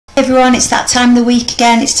Everyone, it's that time of the week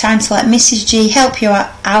again. It's time to let Mrs G help you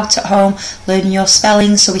out at home learning your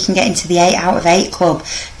spellings so we can get into the 8 out of 8 club.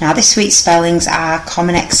 Now this week's spellings are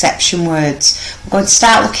common exception words. We're going to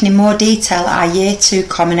start looking in more detail at our year 2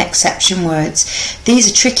 common exception words.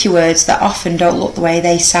 These are tricky words that often don't look the way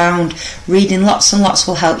they sound. Reading lots and lots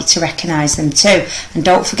will help you to recognise them too. And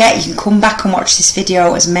don't forget, you can come back and watch this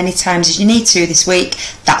video as many times as you need to this week.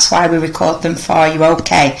 That's why we record them for you.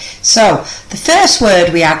 Okay, so the first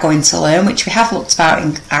word we are going to learn, which we have looked about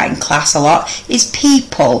in class a lot, is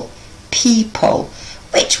people. People.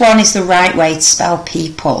 Which one is the right way to spell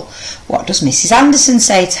people? What does Mrs Anderson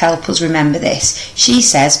say to help us remember this? She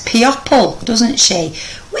says people, doesn't she?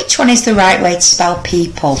 Which one is the right way to spell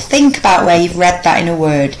people? Think about where you've read that in a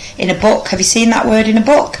word. In a book. Have you seen that word in a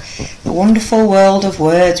book? The wonderful world of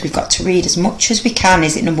words. We've got to read as much as we can.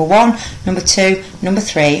 Is it number 1, number 2, number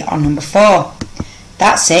 3 or number 4?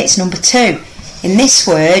 That's it, it's number 2. In this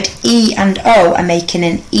word, E and O are making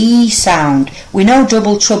an E sound. We know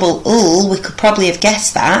double trouble, we could probably have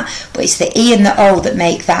guessed that, but it's the E and the O that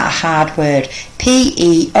make that a hard word.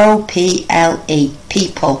 P-E-O-P-L-E,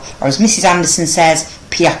 people, or as Mrs Anderson says,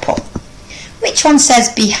 people. Which one says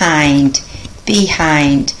behind?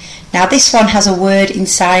 Behind. Now this one has a word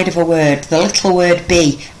inside of a word, the little word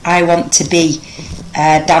be. I want to be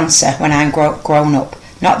a dancer when I'm grown up.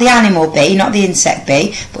 Not the animal bee, not the insect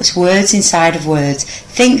bee, but it's words inside of words.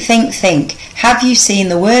 Think, think, think. Have you seen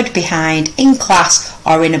the word behind in class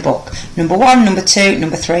or in a book? Number 1, number 2,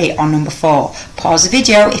 number 3 or number 4. Pause the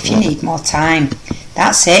video if you need more time.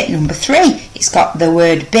 That's it, number 3. It's got the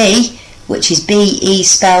word be, which is B-E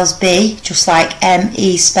spells be, just like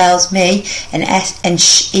M-E spells me, and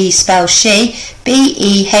E spells she,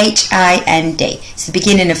 B-E-H-I-N-D. It's the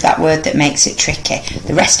beginning of that word that makes it tricky.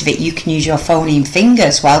 The rest of it you can use your phoneme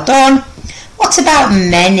fingers. Well done. What about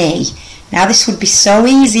many? Now this would be so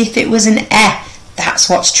easy if it was an E. That's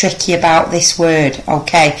what's tricky about this word.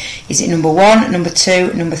 Okay, is it number 1, number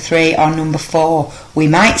 2, number 3 or number 4? We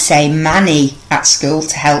might say manny at school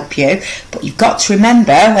to help you, but you've got to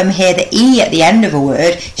remember when we hear the E at the end of a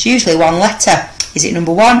word, it's usually one letter. Is it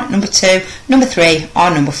number 1, number 2, number 3 or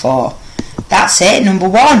number 4? That's it, number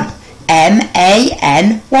 1.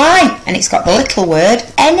 M-A-N-Y, and it's got the little word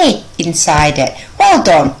any inside it. Well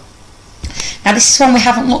done. Now this is one we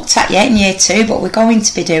haven't looked at yet in year 2, but we're going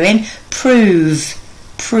to be doing prove,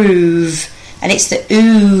 prove, and it's the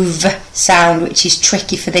oov sound which is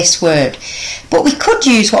tricky for this word. But we could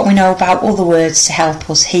use what we know about other words to help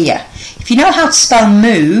us here. If you know how to spell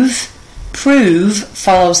move, prove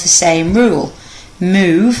follows the same rule.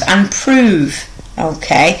 Move and prove.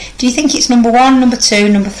 Okay, do you think it's number 1, number 2,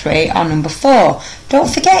 number 3 or number 4?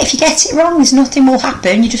 Don't forget, if you get it wrong, there's nothing will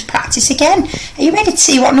happen. You just practice again. Are you ready to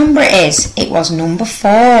see what number it is? It was number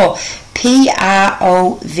 4.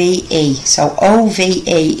 P-R-O-V-E. So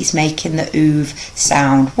O-V-E is making the oov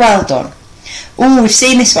sound. Well done. Oh, we've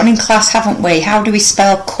seen this one in class, haven't we? How do we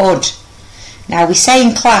spell could? Now we say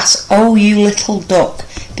in class, oh you little duck,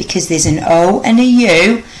 because there's an O and a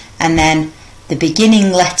U and then the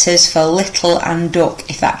beginning letters for little and duck,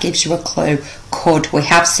 if that gives you a clue. Could. We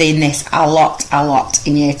have seen this a lot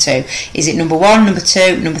in year 2. Is it number 1, number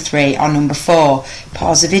 2, number 3 or number 4?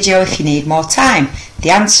 Pause the video if you need more time.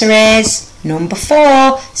 The answer is number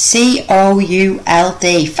 4,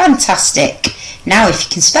 C-O-U-L-D. Fantastic. Now if you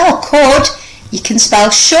can spell could, you can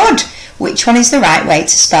spell should. Which one is the right way to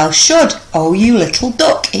spell should? Oh you little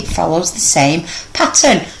duck. It follows the same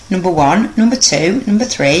pattern. Number 1, number 2, number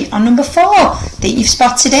 3 or number 4. Think you've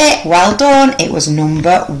spotted it? Well done. It was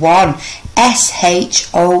number 1.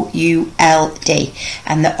 S-H-O-U-L-D.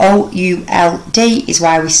 And the O-U-L-D is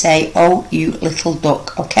why we say oh you little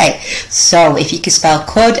duck. Okay, so if you can spell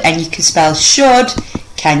could and you can spell should,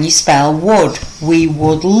 can you spell would? We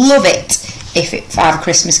would love it if Father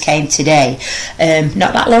Christmas came today.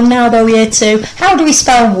 Not that long now though, year 2. How do we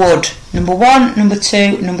spell would? Number 1, number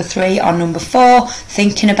 2, number 3 or number 4.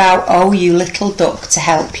 Thinking about oh you little duck to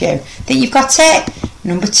help you. Think you've got it?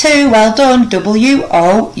 Number 2, well done.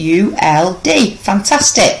 W-O-U-L-D.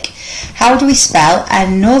 Fantastic. How do we spell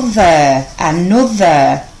another?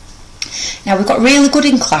 Another. Now we've got really good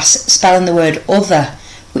in class spelling the word other,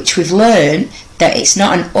 which we've learned that it's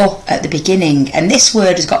not an U at the beginning, and this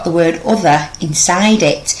word has got the word other inside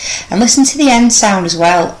it. And listen to the end sound as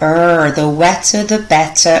well. The wetter the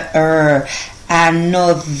better.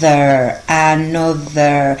 Another,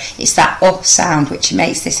 another. It's that U sound which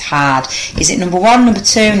makes this hard. Is it number 1, number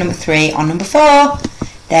 2, number 3 or number 4?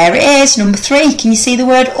 There it is, number 3. Can you see the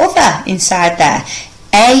word other inside there?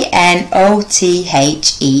 A-N-O-T-H-E-R.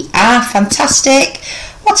 Fantastic.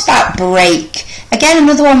 What about break? Again,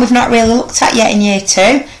 another one we've not really looked at yet in year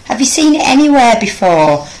 2. Have you seen it anywhere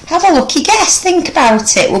before? Have a lucky guess, think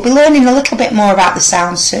about it. We'll be learning a little bit more about the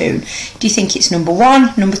sound soon. Do you think it's number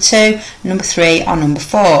 1, number 2, number 3 or number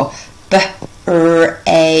 4?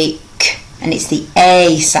 B-R-A-K. And it's the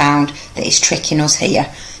A sound that is tricking us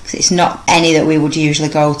here. Because it's not any that we would usually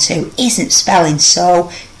go to. Isn't spelling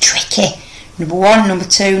so tricky? Number 1, number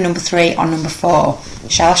 2, number 3 or number 4?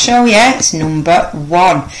 Shall I show you? It's number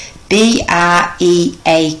 1.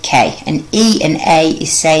 B-R-E-A-K. And E and A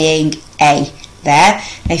is saying A there.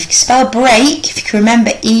 Now if you can spell break, if you can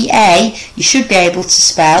remember E-A, you should be able to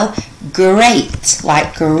spell great,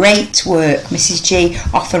 like great work. Mrs. G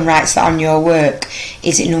often writes that on your work.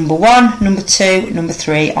 Is it number 1, number 2, number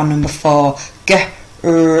 3 or number 4?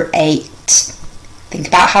 Great. Think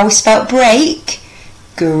about how we spelt break.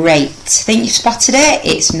 Great. Think you've spotted it?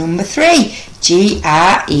 It's number 3.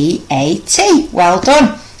 G-R-E-A-T. Well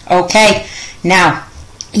done. Okay, now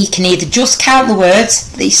you can either just count the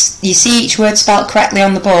words, you see each word spelt correctly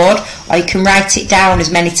on the board, or you can write it down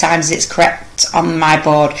as many times as it's correct on my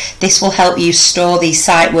board. This will help you store these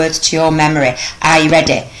sight words to your memory. Are you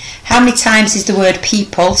ready? How many times is the word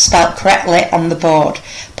people spelt correctly on the board?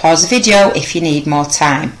 Pause the video if you need more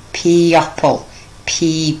time. People.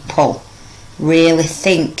 People. Really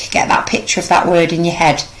think. Get that picture of that word in your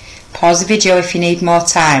head. Pause the video if you need more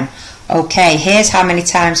time. Okay, here's how many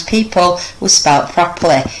times people was spelt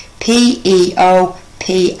properly. P-E-O-P-L-E.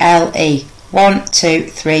 1, 2,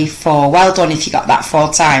 3, 4. Well done if you got that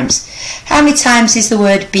 4 times. How many times is the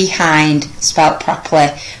word behind spelt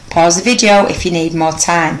properly? Pause the video if you need more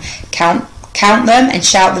time. Count them and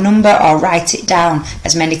shout the number or write it down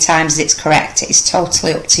as many times as it's correct. It's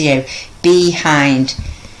totally up to you. Behind.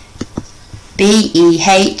 B-E-H-I-N-D.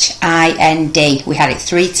 We had it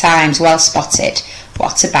 3 times. Well spotted.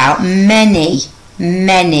 What about many?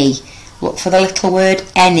 Many. Look for the little word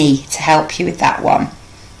any to help you with that one.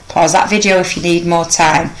 Pause that video if you need more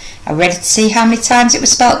time. Are you ready to see how many times it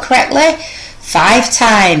was spelt correctly? 5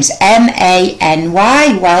 times.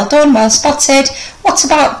 M-A-N-Y. Well done, well spotted. What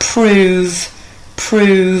about prove?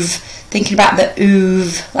 Prove. Thinking about the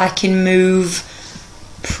oove, like in move.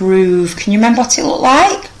 Prove. Can you remember what it looked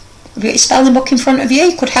like? Have you got your spelling book in front of you?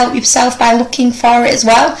 You could help yourself by looking for it as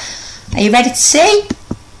well. Are you ready to see?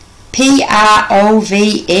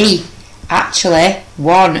 P-R-O-V-E. Actually,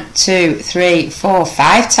 1, 2, 3, 4,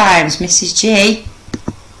 5 times. Mrs. G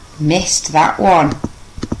missed that one.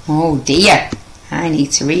 Oh dear. I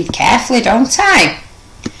need to read carefully, don't I?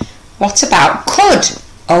 What about could?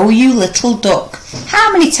 Oh, you little duck.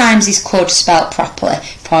 How many times is could spelt properly?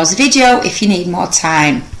 Pause the video if you need more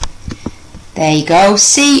time. There you go.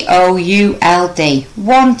 C-O-U-L-D.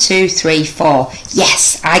 1, 2, 3, 4.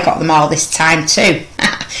 Yes, I got them all this time too.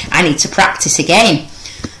 I need to practice again.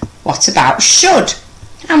 What about should?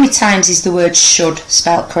 How many times is the word should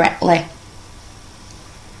spelt correctly?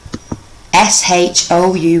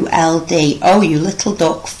 S-H-O-U-L-D. Oh, you little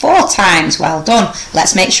duck. 4 times. Well done.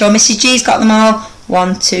 Let's make sure Mrs. G's got them all.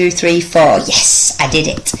 1, 2, 3, 4. Yes, I did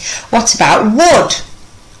it. What about would?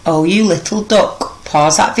 Oh, you little duck.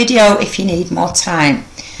 Pause that video if you need more time.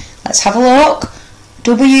 Let's have a look.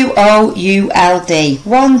 W-O-U-L-D.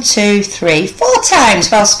 1, 2, 3, 4 times.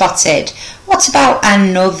 Well spotted. What about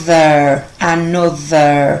another?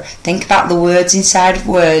 Another. Think about the words inside of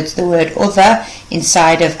words. The word other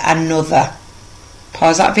inside of another.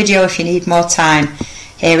 Pause that video if you need more time.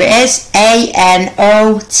 Here it is.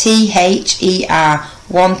 A-N-O-T-H-E-R.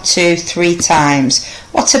 1, 2, 3 times.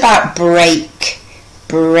 What about break?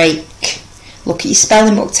 Break. Look at your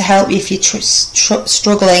spelling book to help you if you're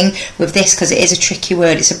struggling with this, because it is a tricky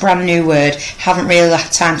word. It's a brand new word. Haven't really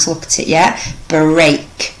had time to look at it yet.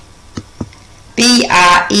 Break.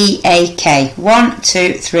 B-R-E-A-K. 1,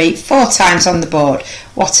 2, 3, 4 times on the board.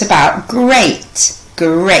 What about great?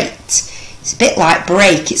 Great. It's a bit like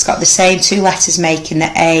break. It's got the same 2 letters making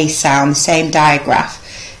the A sound, the same digraph.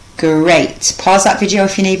 Great. Pause that video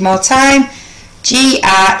if you need more time.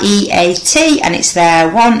 G-R-E-A-T, and it's there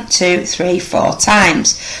 1, 2, 3, 4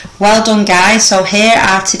 times. Well done, guys. So here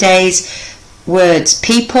are today's words: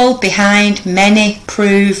 people, behind, many,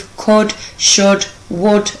 prove, could, should,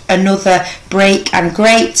 would, another, break and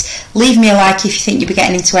great. Leave me a like if you think you'll be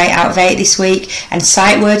getting into 8 out of 8 this week. And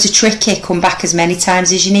sight words are tricky. Come back as many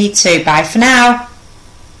times as you need to. Bye for now.